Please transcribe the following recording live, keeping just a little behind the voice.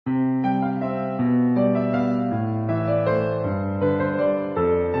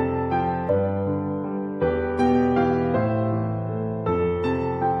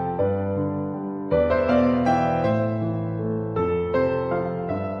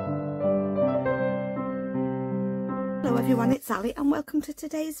Hello everyone, it's Ali and welcome to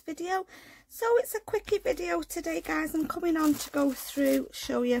today's video. So it's a quickie video today guys. I'm coming on to go through,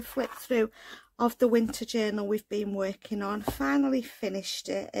 show you a flip through of the winter journal we've been working on. Finally finished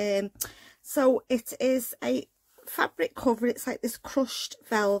it. So it is a fabric cover, it's like this crushed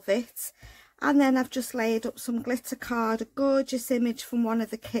velvet, and then I've just laid up some glitter card, a gorgeous image from one of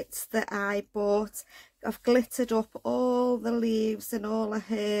the kits that I bought. I've glittered up all the leaves and all of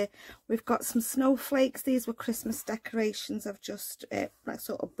her. We've got some snowflakes. These were Christmas decorations I've just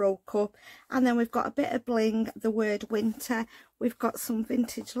sort of broke up. And then we've got a bit of bling, the word winter. We've got some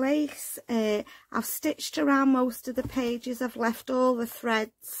vintage lace. I've stitched around most of the pages. I've left all the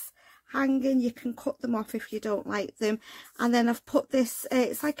threads hanging. You can cut them off if you don't like them. And then I've put this,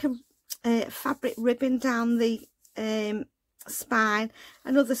 it's like a fabric ribbon down the spine,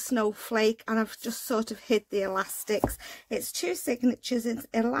 another snowflake, and I've just sort of hid the elastics. It's two signatures in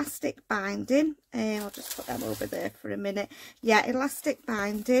elastic binding. I'll just put them over there for a minute. Yeah, elastic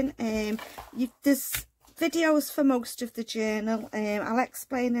binding. There's videos for most of the journal. I'll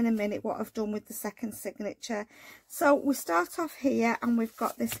explain in a minute what I've done with the second signature. So we start off here and we've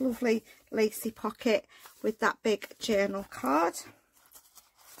got this lovely lacy pocket with that big journal card.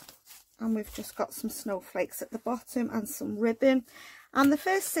 And we've just got some snowflakes at the bottom and some ribbon. And the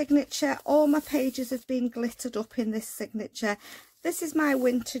first signature, all my pages have been glittered up in this signature. This is my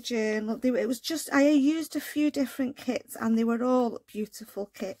winter journal. It was just, I used a few different kits and they were all beautiful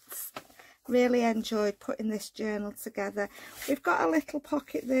kits. Really enjoyed putting this journal together. We've got a little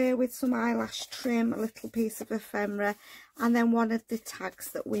pocket there with some eyelash trim, a little piece of ephemera, and then one of the tags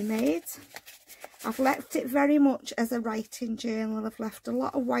that we made. I've left it very much as a writing journal. I've left a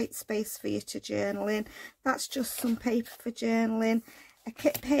lot of white space for you to journal in. That's just some paper for journaling. A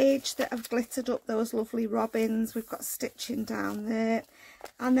kit page that I've glittered up those lovely robins. We've got stitching down there.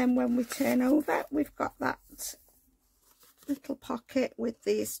 And then when we turn over, we've got that little pocket with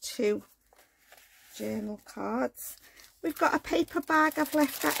these two journal cards. We've got a paper bag. I've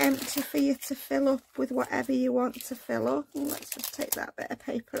left that empty for you to fill up with whatever you want to fill up. Let's just take that bit of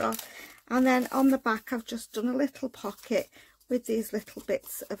paper off. And then on the back I've just done a little pocket with these little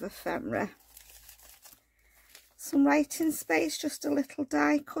bits of ephemera. Some writing space, just a little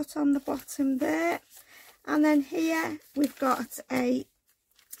die cut on the bottom there. And then here we've got a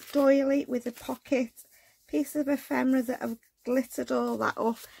doily with a pocket, piece of ephemera that I've glittered all that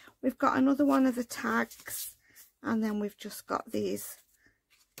up. We've got another one of the tags, and then we've just got these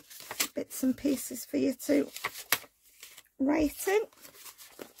bits and pieces for you to write in.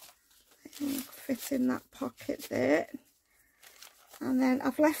 Fit in that pocket there. And then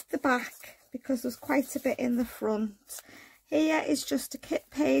I've left the back because there's quite a bit in the front. Here is just a kit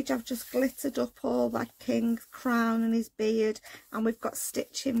page. I've just glittered up all that king's crown and his beard, and we've got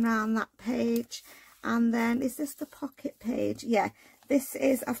stitching around that page. And then, is this the pocket page? Yeah, this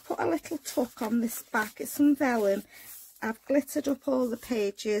is, I've put a little tuck on this back. It's some vellum. I've glittered up all the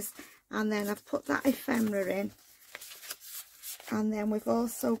pages, and then I've put that ephemera in. And then we've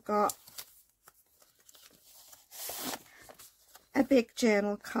also got a big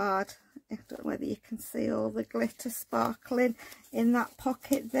journal card. I don't know whether you can see all the glitter sparkling in that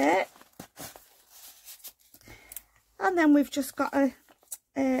pocket there. And then we've just got a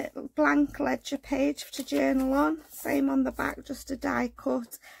blank ledger page to journal on. Same on the back, just a die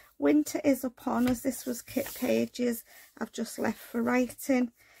cut. Winter is upon us. This was kit pages I've just left for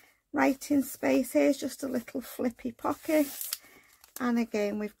writing. Writing space, here's just a little flippy pocket. And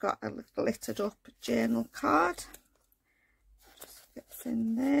again we've got a glittered up journal card. Just fits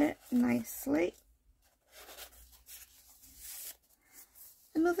in there nicely.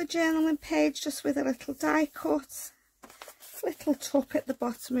 Another journaling page just with a little die cut. Little tuck at the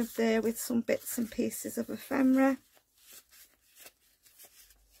bottom of there with some bits and pieces of ephemera.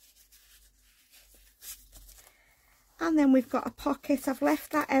 And then we've got a pocket. I've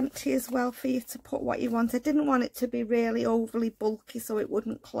left that empty as well for you to put what you want. I didn't want it to be really overly bulky so it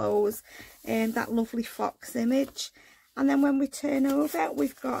wouldn't close. That lovely fox image. And then when we turn over,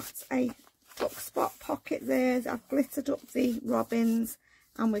 we've got a duck spot pocket there. I've glittered up the robins,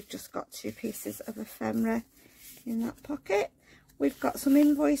 and we've just got two pieces of ephemera in that pocket. We've got some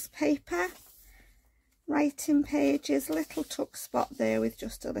invoice paper, writing pages, little tuck spot there with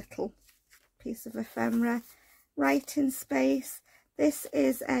just a little piece of ephemera, writing space. This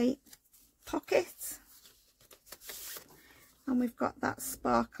is a pocket, and we've got that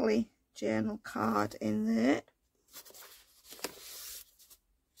sparkly journal card in there.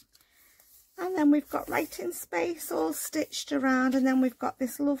 And then we've got writing space all stitched around, and then we've got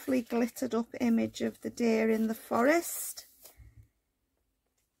this lovely glittered up image of the deer in the forest.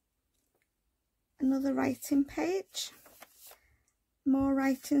 Another writing page. more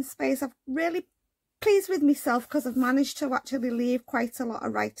writing space. I'm really pleased with myself because I've managed to actually leave quite a lot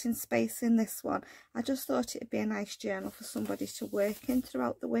of writing space in this one. I just thought it'd be a nice journal for somebody to work in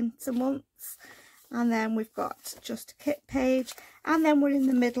throughout the winter months. And then we've got just a kit page, and then we're in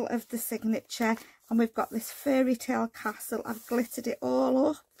the middle of the signature, and we've got this fairy tale castle. I've glittered it all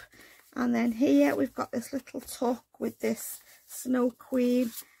up, and then here we've got this little tuck with this Snow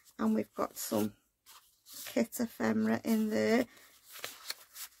Queen, and we've got some kit ephemera in there.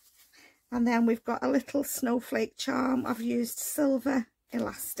 And then we've got a little snowflake charm. I've used silver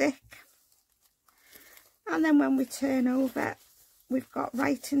elastic. And then when we turn over, we've got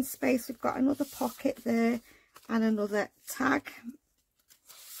writing space. We've got another pocket there and another tag.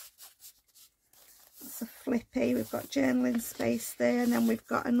 It's a flippy. We've got journaling space there. And then we've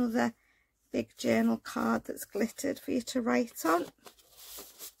got another big journal card that's glittered for you to write on.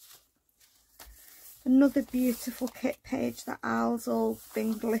 Another beautiful kit page that Al's all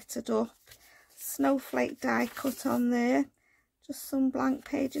been glittered up. Snowflake die cut on there. Just some blank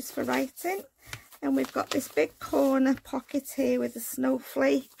pages for writing. And we've got this big corner pocket here with a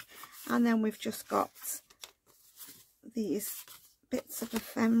snowflake. And then we've just got these bits of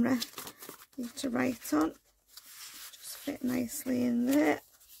ephemera for you to write on. Just fit nicely in there.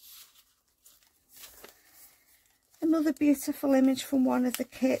 Another beautiful image from one of the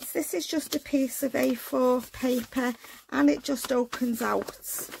kits. This is just a piece of A4 paper, and it just opens out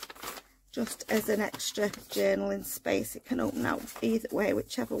just as an extra journaling space. It can open out either way,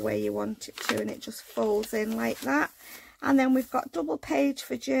 whichever way you want it to, and it just folds in like that. And then we've got double page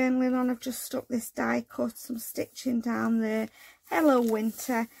for journaling on. I've just stuck this die cut, some stitching down there, hello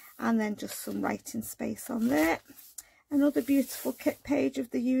winter, and then just some writing space on there. Another beautiful kit page of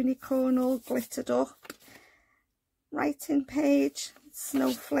the unicorn all glittered up. Writing page,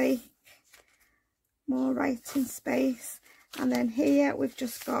 snowflake, more writing space, and then here we've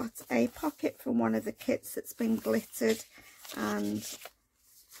just got a pocket from one of the kits that's been glittered and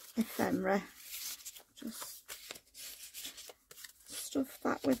ephemera. Just stuff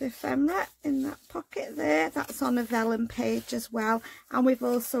that with ephemera in that pocket there. That's on a vellum page as well, and we've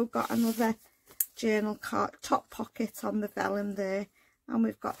also got another journal card top pocket on the vellum there. And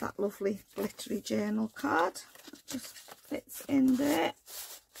we've got that lovely glittery journal card that just fits in there.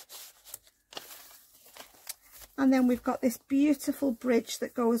 And then we've got this beautiful bridge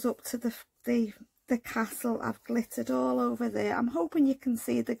that goes up to the castle. I've glittered all over there. I'm hoping you can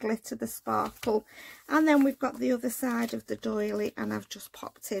see the glitter, the sparkle. And then we've got the other side of the doily, and I've just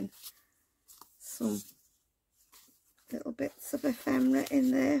popped in some little bits of ephemera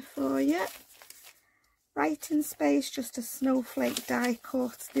in there for you. Writing space, just a snowflake die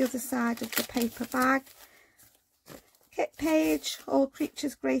cut, the other side of the paper bag. Kit page, all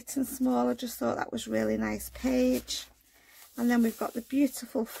creatures great and small. I just thought that was really nice page. And then we've got the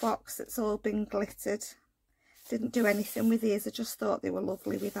beautiful fox that's all been glittered. Didn't do anything with these, I just thought they were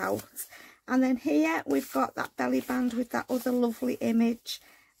lovely without. And then here we've got that belly band with that other lovely image.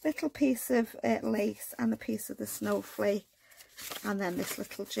 Little piece of lace and a piece of the snowflake. And then this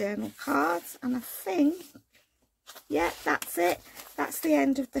little journal card, and I think, yeah, that's it. That's the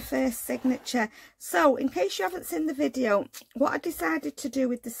end of the first signature. So in case you haven't seen the video, what I decided to do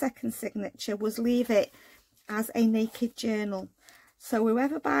with the second signature was leave it as a naked journal. So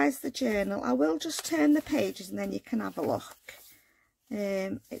whoever buys the journal, I will just turn the pages and then you can have a look.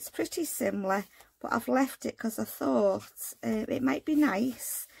 It's pretty similar, but I've left it because I thought it might be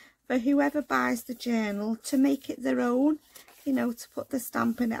nice for whoever buys the journal to make it their own. You know, to put the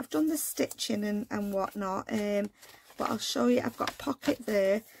stamp in it. I've done the stitching and whatnot, but I'll show you. I've got a pocket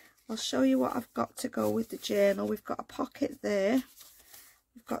there. I'll show you what I've got to go with the journal. We've got a pocket there.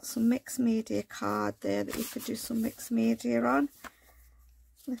 We've got some mixed media card there that you could do some mixed media on.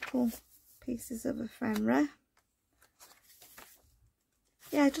 Little pieces of ephemera.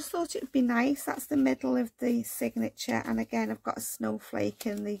 Yeah, I just thought it would be nice. That's the middle of the signature, and again I've got a snowflake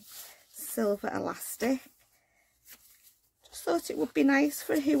and the silver elastic. Just thought it would be nice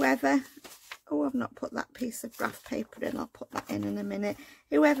for whoever, oh, I've not put that piece of graph paper in, I'll put that in a minute,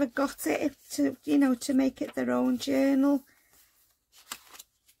 whoever got it to, you know, to make it their own journal.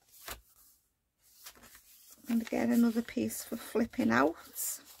 And again, another piece for flipping out,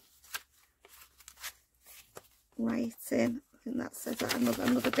 writing. I think that says that.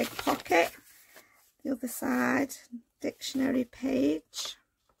 Another big pocket. The other side, dictionary page.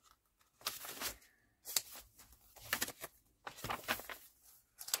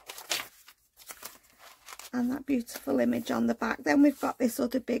 And that beautiful image on the back. Then we've got this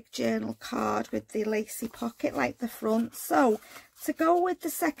other big journal card with the lacy pocket like the front. So to go with the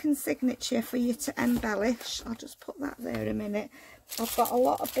second signature for you to embellish, I'll just put that there a minute. I've got a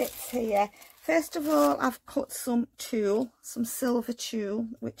lot of bits here. First of all, I've cut some tulle, some silver tulle,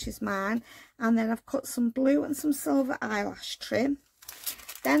 which is mine, and then I've cut some blue and some silver eyelash trim.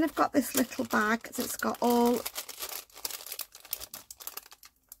 Then I've got this little bag that's got all, let's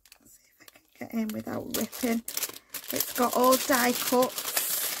see if I can get in without ripping. It's got all die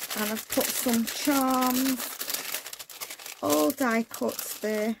cuts, and I've put some charms, all die cuts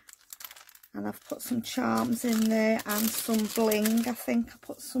there, and I've put some charms in there and some bling. I think I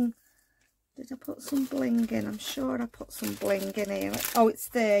put some, did I put some bling in? I'm sure I put some bling in here. Oh, it's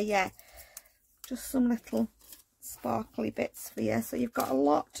there, yeah. Just some little sparkly bits for you. So you've got a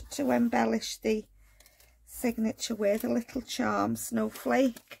lot to embellish the signature with. A little charm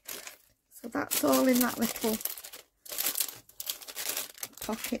snowflake. So that's all in that little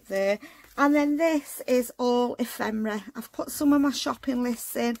pocket there. And then this is all ephemera. I've put some of my shopping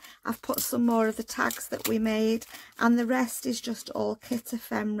lists in. I've put some more of the tags that we made, and the rest is just all kit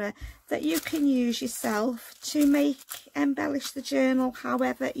ephemera that you can use yourself to embellish the journal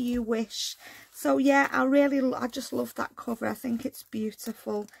however you wish. So yeah, I just love that cover. I think it's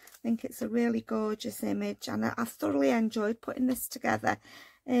beautiful. I think it's a really gorgeous image, and I thoroughly enjoyed putting this together.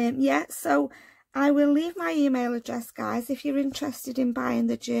 Yeah, so I will leave my email address, guys. If you're interested in buying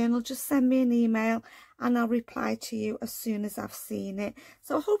the journal, just send me an email and I'll reply to you as soon as I've seen it.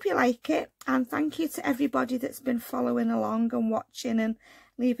 So I hope you like it, and thank you to everybody that's been following along and watching and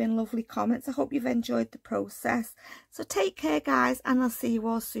leaving lovely comments. I hope you've enjoyed the process. So take care, guys, and I'll see you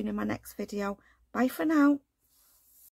all soon in my next video. Bye for now.